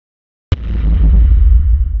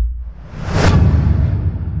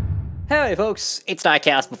Hey folks, it's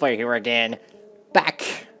DIECAST before here again,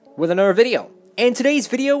 back with another video. And today's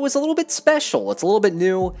video was a little bit special, it's a little bit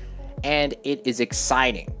new, and it is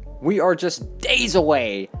exciting. We are just days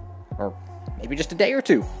away, or maybe just a day or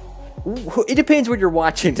two. It depends when you're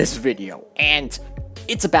watching this video, and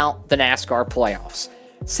it's about the NASCAR playoffs.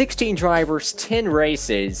 16 drivers, 10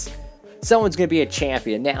 races, someone's going to be a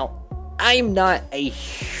champion. Now, I'm not a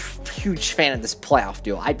huge fan of this playoff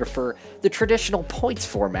deal. I prefer the traditional points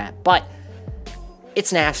format, but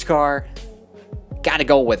it's NASCAR. Gotta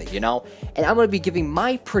go with it, you know? And I'm going to be giving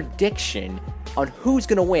my prediction on who's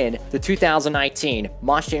going to win the 2019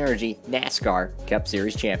 Monster Energy NASCAR Cup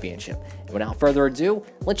Series Championship. And without further ado,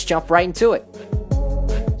 let's jump right into it.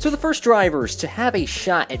 So the first drivers to have a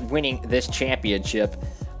shot at winning this championship,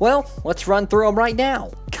 well, let's run through them right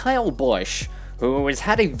now. Kyle Busch, who has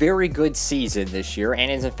had a very good season this year and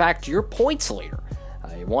is in fact your points leader.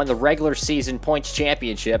 He won the regular season points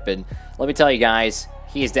championship, and let me tell you guys,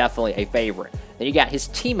 he is definitely a favorite. Then you got his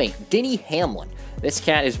teammate, Denny Hamlin. This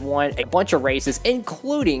cat has won a bunch of races,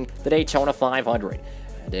 including the Daytona 500.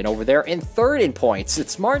 And then over there in third in points,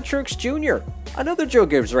 it's Martin Truex Jr., another Joe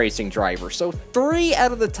Gibbs Racing driver. So 3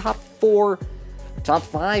 out of the top 4, top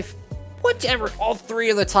 5, whatever, all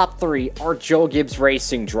 3 of the top 3 are Joe Gibbs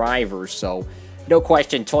Racing drivers. So no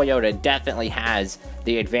question, Toyota definitely has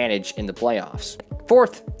the advantage in the playoffs.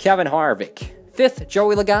 4th, Kevin Harvick. 5th,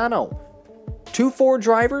 Joey Logano. 2 Ford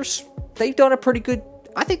drivers, they've done a pretty good,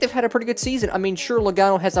 I think they've had a pretty good season. I mean, sure,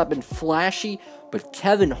 Logano has not been flashy, but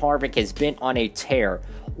Kevin Harvick has been on a tear.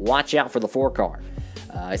 Watch out for the 4 car.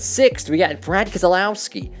 6th, we got Brad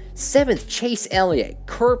Keselowski. 7th, Chase Elliott.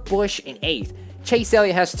 Kurt Busch in 8th. Chase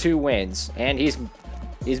Elliott has 2 wins, and he's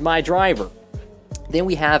my driver. Then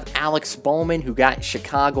we have Alex Bowman, who got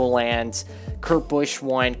Chicagoland. Kurt Busch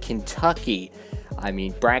won Kentucky. I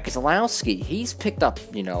mean, Brad Keselowski, he's picked up,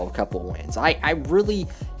 you know, a couple of wins. I really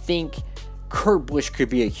think Kurt Busch could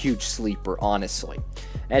be a huge sleeper, honestly.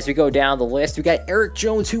 As we go down the list, we got Eric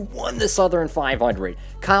Jones, who won the Southern 500.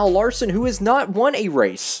 Kyle Larson, who has not won a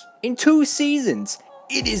race in 2 seasons.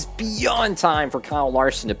 It is beyond time for Kyle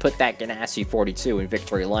Larson to put that Ganassi 42 in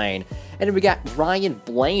victory lane. And then we got Ryan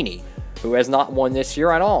Blaney, who has not won this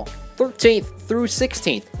year at all. 13th through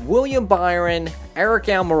 16th, William Byron, Eric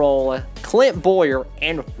Almirola, Clint Boyer,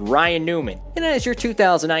 and Ryan Newman. And that is your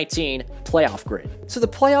 2019 playoff grid. So the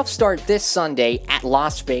playoffs start this Sunday at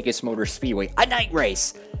Las Vegas Motor Speedway, a night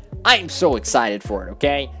race. I am so excited for it,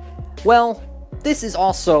 okay? Well, this is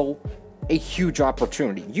also a huge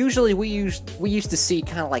opportunity. Usually we used to see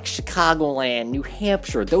kind of like Chicagoland, New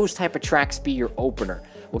Hampshire, those type of tracks be your opener.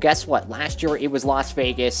 Well, guess what? Last year it was Las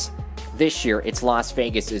Vegas. This year it's Las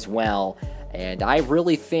Vegas as well. And I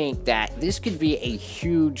really think that this could be a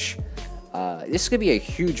huge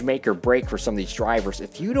make or break for some of these drivers.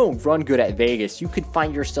 If you don't run good at Vegas, you could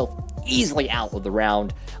find yourself easily out of the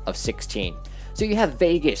round of 16. So you have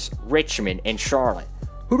Vegas, Richmond, and Charlotte.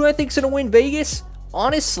 Who do I think is going to win Vegas?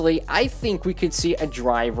 Honestly, I think we could see a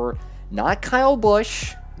driver, not Kyle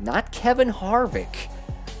Busch, not Kevin Harvick.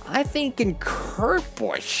 I think in Kurt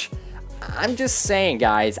Busch. I'm just saying,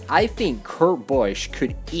 guys, I think Kurt Busch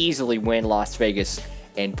could easily win Las Vegas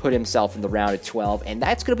and put himself in the round of 12, and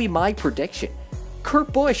that's going to be my prediction.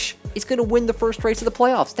 Kurt Busch is going to win the first race of the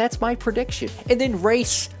playoffs. That's my prediction. And then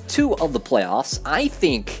race 2 of the playoffs, I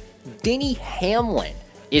think Denny Hamlin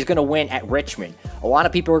is going to win at Richmond. A lot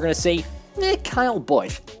of people are going to say, Kyle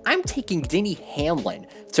Busch. I'm taking Denny Hamlin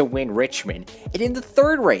to win Richmond. And in the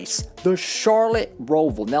 3rd race, the Charlotte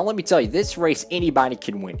Roval. Now, let me tell you, this race, anybody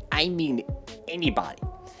can win. I mean, anybody.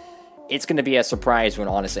 It's going to be a surprise win,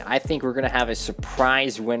 honestly. I think we're going to have a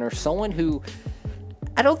surprise winner. Someone who,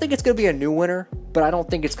 I don't think it's going to be a new winner, but I don't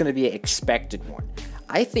think it's going to be an expected one.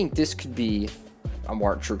 I think this could be a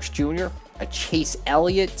Martin Truex Jr., a Chase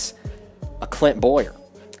Elliott, a Clint Boyer.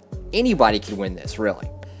 Anybody can win this, really.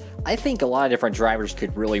 I think a lot of different drivers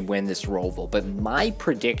could really win this Roval, but my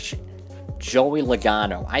prediction, Joey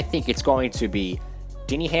Logano, I think it's going to be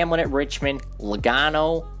Denny Hamlin at Richmond,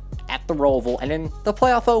 Logano at the Roval, and then the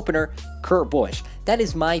playoff opener, Kurt Busch. That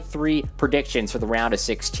is my 3 predictions for the round of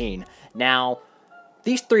 16. Now,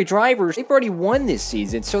 these 3 drivers, they've already won this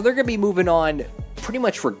season, so they're going to be moving on pretty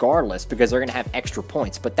much regardless because they're going to have extra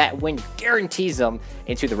points, but that win guarantees them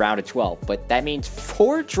into the round of 12. But that means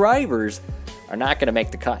 4 drivers are not going to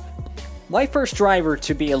make the cut. My first driver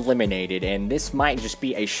to be eliminated, and this might just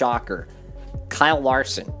be a shocker, Kyle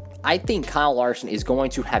Larson. I think Kyle Larson is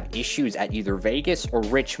going to have issues at either Vegas or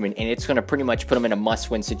Richmond, and it's going to pretty much put him in a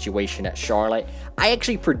must-win situation at Charlotte. I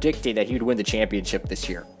actually predicted that he would win the championship this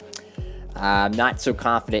year. I'm not so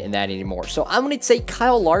confident in that anymore. So I'm going to say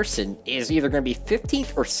Kyle Larson is either going to be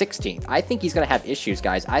 15th or 16th. I think he's going to have issues,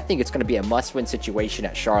 guys. I think it's going to be a must-win situation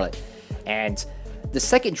at Charlotte. And the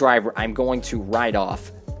second driver I'm going to write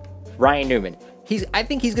off, Ryan Newman. I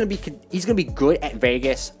think he's going to be good at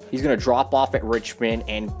Vegas. He's going to drop off at Richmond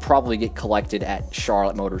and probably get collected at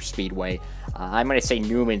Charlotte Motor Speedway. I'm going to say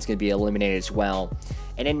Newman's going to be eliminated as well.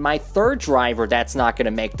 And in my third driver that's not going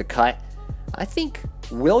to make the cut, I think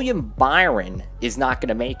William Byron is not going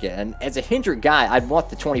to make it. And as a Hendrick guy, I'd want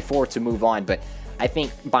the 24 to move on, but I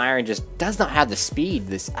think Byron just does not have the speed.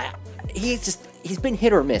 He's been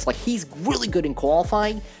hit or miss. Like, he's really good in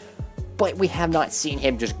qualifying, but we have not seen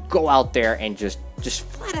him just go out there and just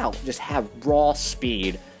flat out just have raw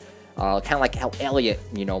speed, kind of like how Elliott,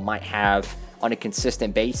 might have on a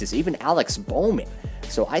consistent basis. Even Alex Bowman.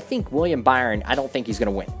 So I think William Byron, I don't think he's going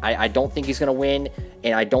to win. I don't think he's going to win,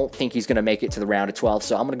 and I don't think he's going to make it to the round of 12,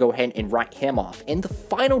 so I'm going to go ahead and write him off. And the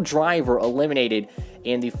final driver eliminated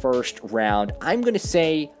in the first round, I'm going to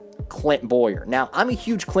say Clint Bowyer. Now, I'm a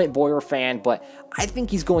huge Clint Bowyer fan, but I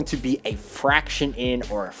think he's going to be a fraction in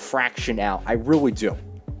or a fraction out. I really do.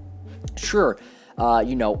 Sure,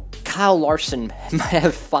 Kyle Larson might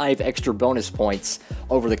have 5 extra bonus points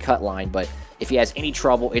over the cut line, but if he has any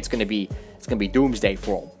trouble, it's going to be doomsday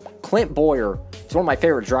for him. Clint Bowyer is one of my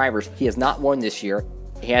favorite drivers. He has not won this year.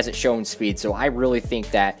 He hasn't shown speed, so I really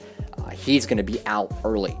think that he's going to be out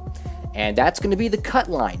early. And that's going to be the cut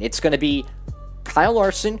line. It's going to be Kyle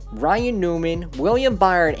Larson, Ryan Newman, William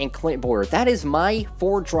Byron, and Clint Bowyer. That is my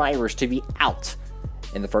 4 drivers to be out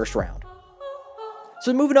in the first round.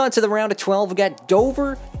 So moving on to the round of 12, we got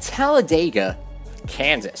Dover, Talladega,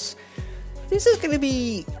 Kansas. This is going to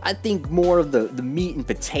be, I think, more of the meat and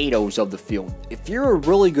potatoes of the field. If you're a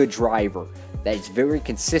really good driver that is very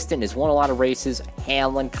consistent, has won a lot of races,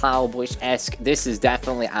 Hamlin, Kyle Busch-esque, this is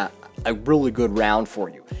definitely a really good round for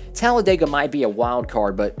you. Talladega might be a wild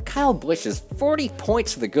card, but Kyle Busch is 40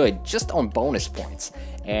 points for the good just on bonus points.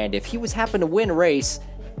 And if he was happen to win a race,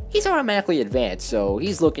 he's automatically advanced, so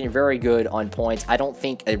he's looking very good on points. I don't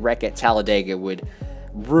think a wreck at Talladega would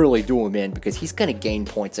really do him in, because he's going to gain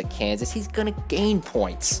points at Kansas. He's going to gain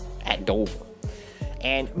points at Dover.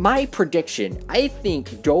 And my prediction, I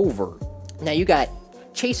think Dover, now you got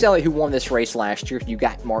Chase Elliott, who won this race last year. You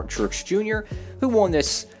got Mark Truex Jr., who won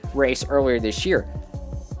this race earlier this year.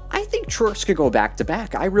 I think Truex could go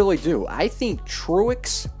back-to-back. I really do. I think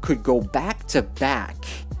Truex could go back-to-back.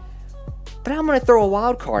 But I'm going to throw a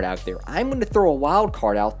wild card out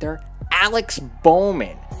there. Alex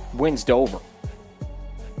Bowman wins Dover.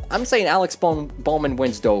 I'm saying Alex Bowman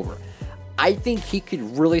wins Dover. I think he could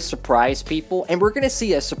really surprise people, and we're going to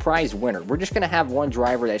see a surprise winner. We're just going to have one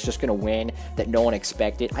driver that's just going to win that no one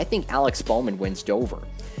expected. I think Alex Bowman wins Dover.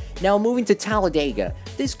 Now, moving to Talladega,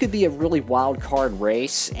 this could be a really wild card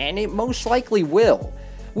race, and it most likely will.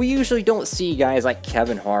 We usually don't see guys like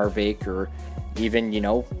Kevin Harvick or even,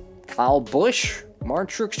 Kyle Busch, Mark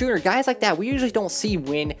Truex Jr., guys like that. We usually don't see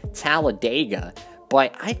win Talladega,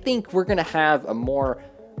 but I think we're going to have a more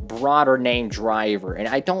broader name driver, and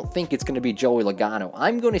I don't think it's going to be Joey Logano.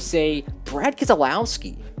 I'm going to say Brad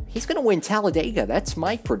Keselowski. He's going to win Talladega. That's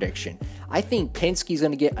my prediction. I think Penske's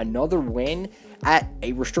going to get another win at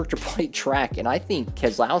a restrictor plate track, and I think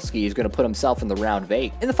Keselowski is going to put himself in the round of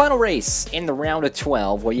 8. In the final race, in the round of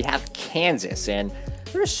 12, well, you have Kansas, and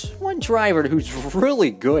there's one driver who's really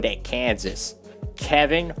good at Kansas,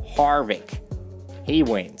 Kevin Harvick. He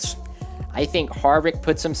wins. I think Harvick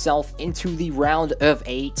puts himself into the round of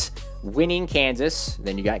 8, winning Kansas.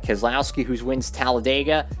 Then you got Keselowski, who wins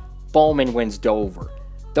Talladega. Bowman wins Dover.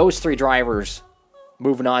 Those 3 drivers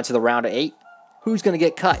moving on to the round of 8. Who's going to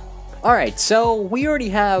get cut? All right, so we already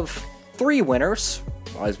have 3 winners,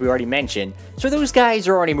 as we already mentioned. So those guys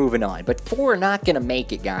are already moving on. But 4 are not going to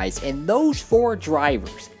make it, guys. And those 4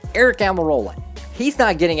 drivers, Eric Almirola, he's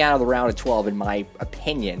not getting out of the round of 12 in my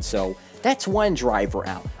opinion. So that's one driver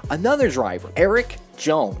out. Another driver, Eric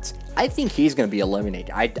Jones. I think he's going to be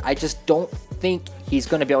eliminated. I just don't think he's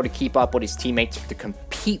going to be able to keep up with his teammates to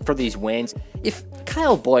compete for these wins. If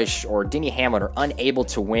Kyle Busch or Denny Hamlin are unable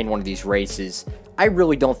to win one of these races, I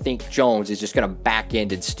really don't think Jones is just going to back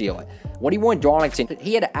end and steal it. When he won Darlington,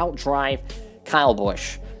 he had to outdrive Kyle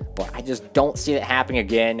Busch, but I just don't see it happening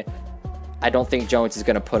again. I don't think Jones is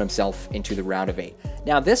going to put himself into the round of 8.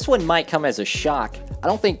 Now, this one might come as a shock. I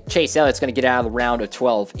don't think Chase Elliott's going to get out of the round of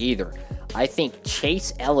 12 either. I think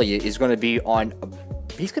Chase Elliott is going to be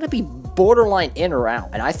he's going to be borderline in or out,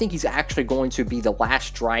 and I think he's actually going to be the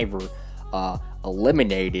last driver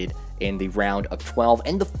eliminated in the round of 12,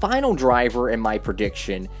 and the final driver in my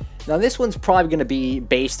prediction. Now, this one's probably going to be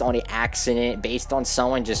based on an accident, based on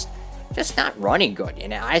someone just just not running good.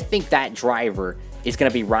 And I think that driver is going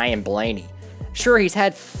to be Ryan Blaney. Sure, he's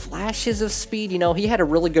had flashes of speed. You know, he had a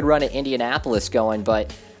really good run at Indianapolis going,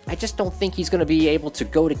 but I just don't think he's going to be able to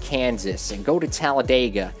go to Kansas and go to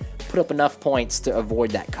Talladega, put up enough points to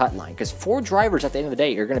avoid that cut line. Because 4 drivers at the end of the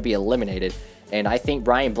day are going to be eliminated, and I think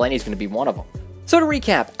Ryan Blaney is going to be one of them. So to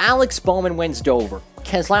recap, Alex Bowman wins Dover,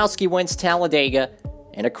 Keselowski wins Talladega,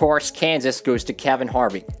 and of course, Kansas goes to Kevin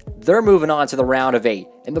Harvick. They're moving on to the round of 8,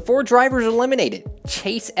 and the 4 drivers eliminated: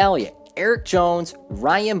 Chase Elliott, Eric Jones,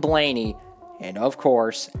 Ryan Blaney, and of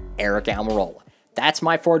course, Eric Almirola. That's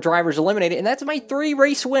my 4 drivers eliminated, and that's my 3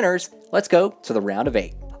 race winners. Let's go to the round of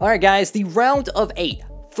 8. Alright guys, the round of 8.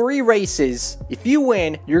 3 races. If you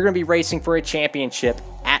win, you're going to be racing for a championship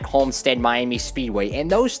at Homestead Miami Speedway,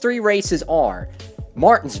 and those 3 races are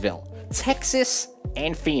Martinsville, Texas,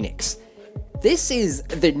 and Phoenix. This is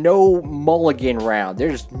the no mulligan round.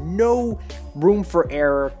 There's no room for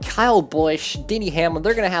error. Kyle Busch, Denny Hamlin,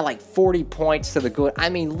 they're going to have like 40 points to the good. I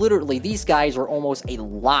mean, literally, these guys are almost a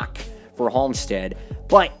lock for Homestead.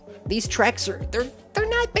 But these tracks they're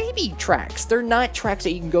not baby tracks. They're not tracks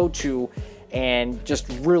that you can go to and just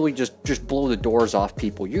really just blow the doors off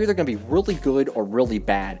people. You're either going to be really good or really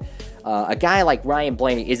bad. A guy like Ryan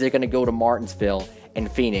Blaney, is it going to go to Martinsville and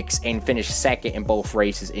Phoenix and finish second in both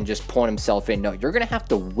races and just point himself in? No, you're going to have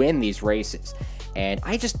to win these races. And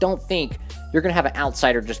I just don't think you're going to have an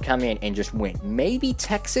outsider just come in and just win. Maybe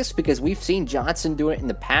Texas, because we've seen Johnson do it in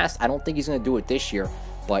the past. I don't think he's going to do it this year.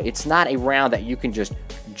 But it's not a round that you can just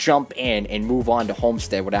jump in and move on to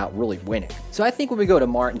Homestead without really winning. So I think when we go to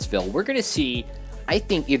Martinsville, we're going to see, I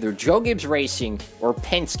think, either Joe Gibbs Racing or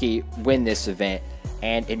Penske win this event.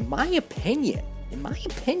 And in my opinion,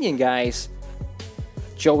 guys,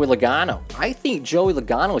 Joey Logano. I think Joey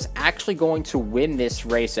Logano is actually going to win this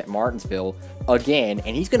race at Martinsville again,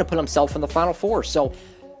 and he's going to put himself in the Final 4. So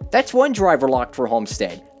that's one driver locked for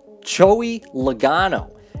Homestead, Joey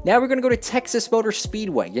Logano. Now we're going to go to Texas Motor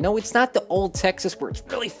Speedway. You know, it's not the old Texas where it's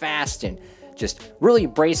really fast and just really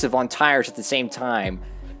abrasive on tires at the same time.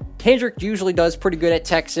 Hendrick usually does pretty good at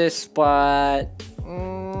Texas, but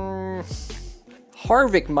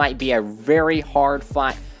Harvick might be a very hard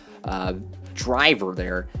fight driver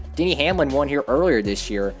there. Denny Hamlin won here earlier this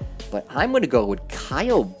year, but I'm going to go with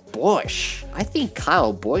Kyle Busch. I think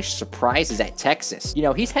Kyle Busch surprises at Texas. You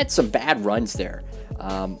know, he's had some bad runs there.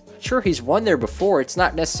 Sure, he's won there before. It's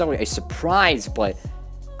not necessarily a surprise, but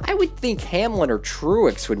I would think Hamlin or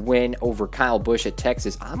Truex would win over Kyle Busch at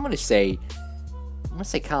Texas. I'm going to say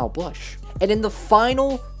Kyle Busch. And in the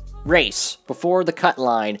final race before the cut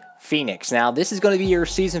line, Phoenix. Now, this is going to be your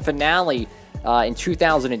season finale in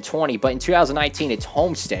 2020, but in 2019, it's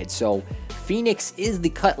Homestead. So Phoenix is the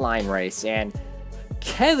cut line race, and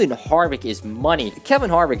Kevin Harvick is money. Kevin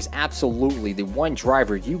Harvick is absolutely the one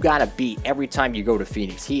driver you gotta beat every time you go to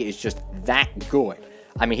Phoenix. He is just that good.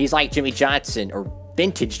 I mean, he's like Jimmy Johnson, or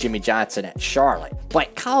vintage Jimmy Johnson at Charlotte.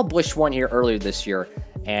 But Kyle Busch won here earlier this year,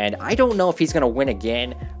 and I don't know if he's gonna win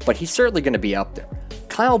again, but he's certainly gonna be up there.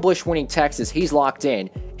 Kyle Busch winning Texas, he's locked in,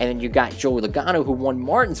 and then you got Joey Logano, who won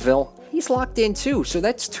Martinsville. He's locked in too, so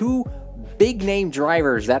that's 2 big name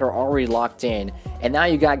drivers that are already locked in. And now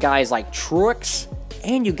you got guys like Truex,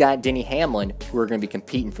 and you got Denny Hamlin, who are going to be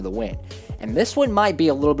competing for the win. And this one might be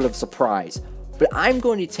a little bit of a surprise, but I'm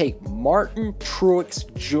going to take Martin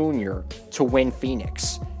Truex Jr. to win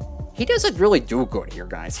Phoenix. He doesn't really do good here,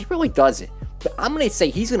 guys. He really doesn't. But I'm going to say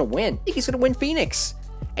he's going to win. I think he's going to win Phoenix.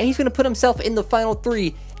 And he's going to put himself in the Final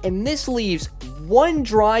 3. And this leaves one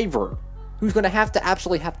driver who's going to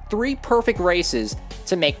absolutely have 3 perfect races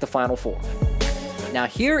to make the Final 4. Now,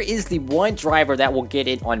 here is the one driver that will get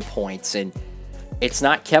it on points. And it's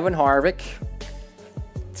not Kevin Harvick.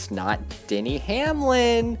 It's not Denny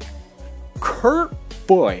Hamlin. Kurt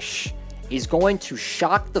Busch is going to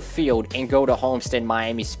shock the field and go to Homestead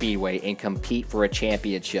Miami Speedway and compete for a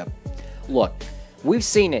championship. Look, we've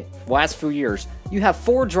seen it the last few years. You have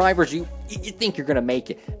 4 drivers, you think you're going to make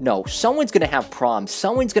it. No, someone's going to have problems.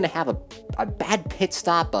 Someone's going to have a bad pit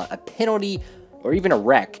stop, a penalty, or even a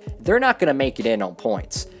wreck. They're not going to make it in on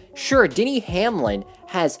points. Sure, Denny Hamlin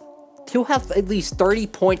he'll have at least 30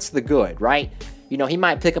 points to the good, right? You know, he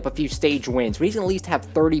might pick up a few stage wins, but he's going to at least have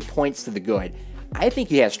 30 points to the good. I think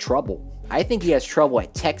he has trouble. I think he has trouble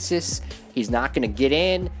at Texas. He's not going to get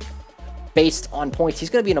in based on points. He's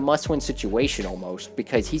going to be in a must-win situation almost,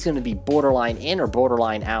 because he's going to be borderline in or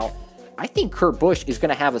borderline out. I think Kurt Busch is going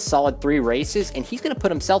to have a solid 3 races, and he's going to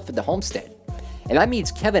put himself at the Homestead. And that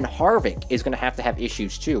means Kevin Harvick is going to have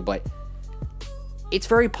issues too, but it's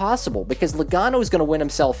very possible because Logano is going to win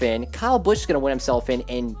himself in, Kyle Busch is going to win himself in,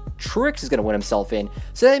 and Truex is going to win himself in.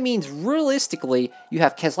 So that means realistically, you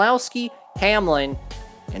have Keselowski, Hamlin,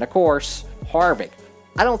 and of course, Harvick.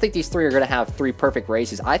 I don't think these three are going to have 3 perfect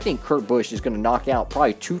races. I think Kurt Busch is going to knock out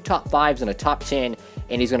probably 2 top 5s and a top 10,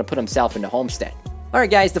 and he's going to put himself into Homestead. All right,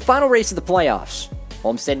 guys, the final race of the playoffs.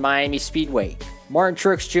 Homestead Miami Speedway. Martin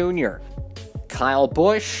Truex Jr., Kyle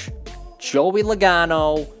Busch, Joey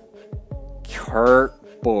Logano,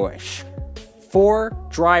 Kurt Busch. 4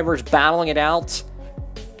 drivers battling it out.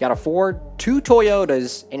 Got a Ford, 2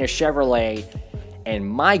 Toyotas, and a Chevrolet. And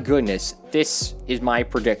my goodness, this is my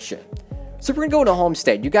prediction. So we're going to go to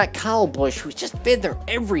Homestead. You got Kyle Busch, who's just been there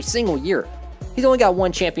every single year. He's only got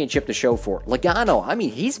 1 championship to show for it. Logano, I mean,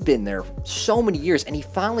 he's been there so many years, and he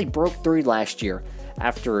finally broke through last year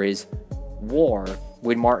after his war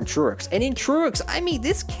with Martin Truex. And in Truex, I mean,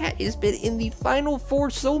 this cat has been in the Final Four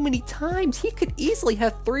so many times. He could easily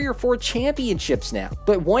have 3 or 4 championships now.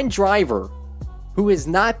 But one driver who has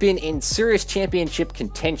not been in serious championship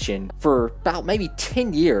contention for about maybe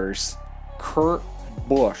 10 years, Kurt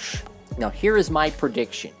Busch. Now, here is my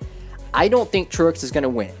prediction. I don't think Truex is going to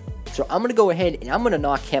win. So I'm going to go ahead and I'm going to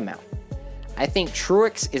knock him out. I think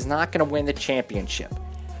Truex is not going to win the championship.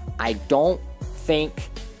 I don't think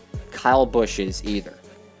Kyle Busch is either.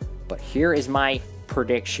 But here is my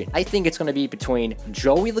prediction. I think it's going to be between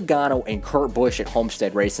Joey Logano and Kurt Busch at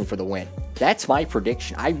Homestead racing for the win. That's my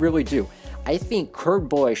prediction. I really do. I think Kurt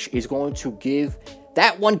Busch is going to give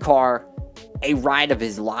that one car a ride of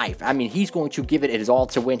his life. I mean, he's going to give it his all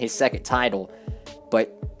to win his 2nd title.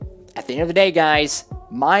 But at the end of the day, guys,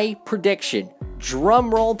 my prediction,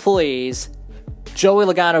 drum roll please, Joey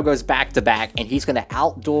Logano goes back-to-back, and he's going to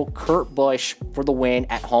outduel Kurt Busch for the win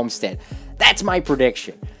at Homestead. That's my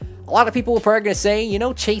prediction. A lot of people are probably going to say, you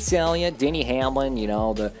know, Chase Elliott, Denny Hamlin, you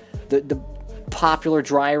know, the popular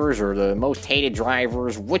drivers or the most hated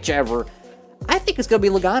drivers, whichever. I think it's going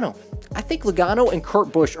to be Logano. I think Logano and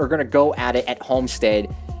Kurt Busch are going to go at it at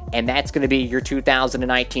Homestead, and that's going to be your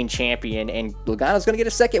 2019 champion, and Logano's going to get a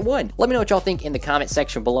 2nd one. Let me know what y'all think in the comment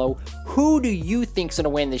section below. Who do you think's going to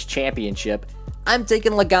win this championship? I'm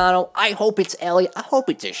taking Logano. I hope it's Elliott. I hope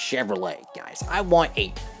it's a Chevrolet, guys. I want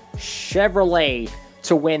a Chevrolet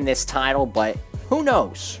to win this title, but who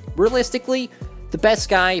knows? Realistically, the best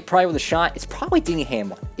guy probably with a shot is probably Denny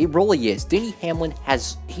Hamlin. It really is. Denny Hamlin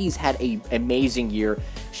he's had an amazing year.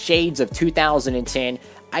 Shades of 2010.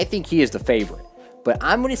 I think he is the favorite. But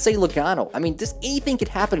I'm going to say Logano. I mean, anything could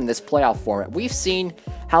happen in this playoff format. We've seen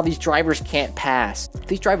how these drivers can't pass. If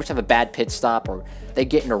these drivers have a bad pit stop or they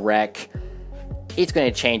get in a wreck, it's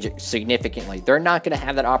going to change it significantly. They're not going to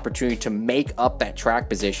have that opportunity to make up that track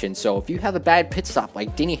position. So if you have a bad pit stop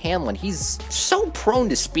like Denny Hamlin, he's so prone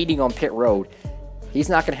to speeding on pit road. He's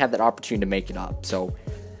not going to have that opportunity to make it up. So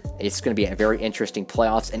it's going to be a very interesting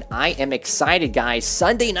playoffs. And I am excited, guys.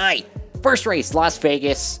 Sunday night, first race, Las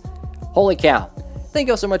Vegas. Holy cow. Thank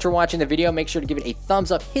you all so much for watching the video. Make sure to give it a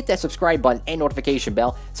thumbs up, hit that subscribe button and notification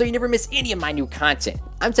bell so you never miss any of my new content.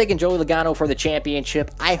 I'm taking Joey Logano for the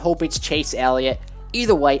championship. I hope it's Chase Elliott.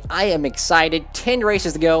 Either way, I am excited. 10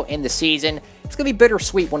 races to go in the season. It's going to be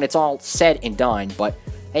bittersweet when it's all said and done, but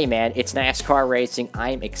hey man, it's NASCAR racing.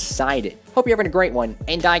 I'm excited. Hope you're having a great one.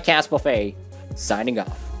 And DIECAST Buffet, signing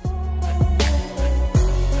off.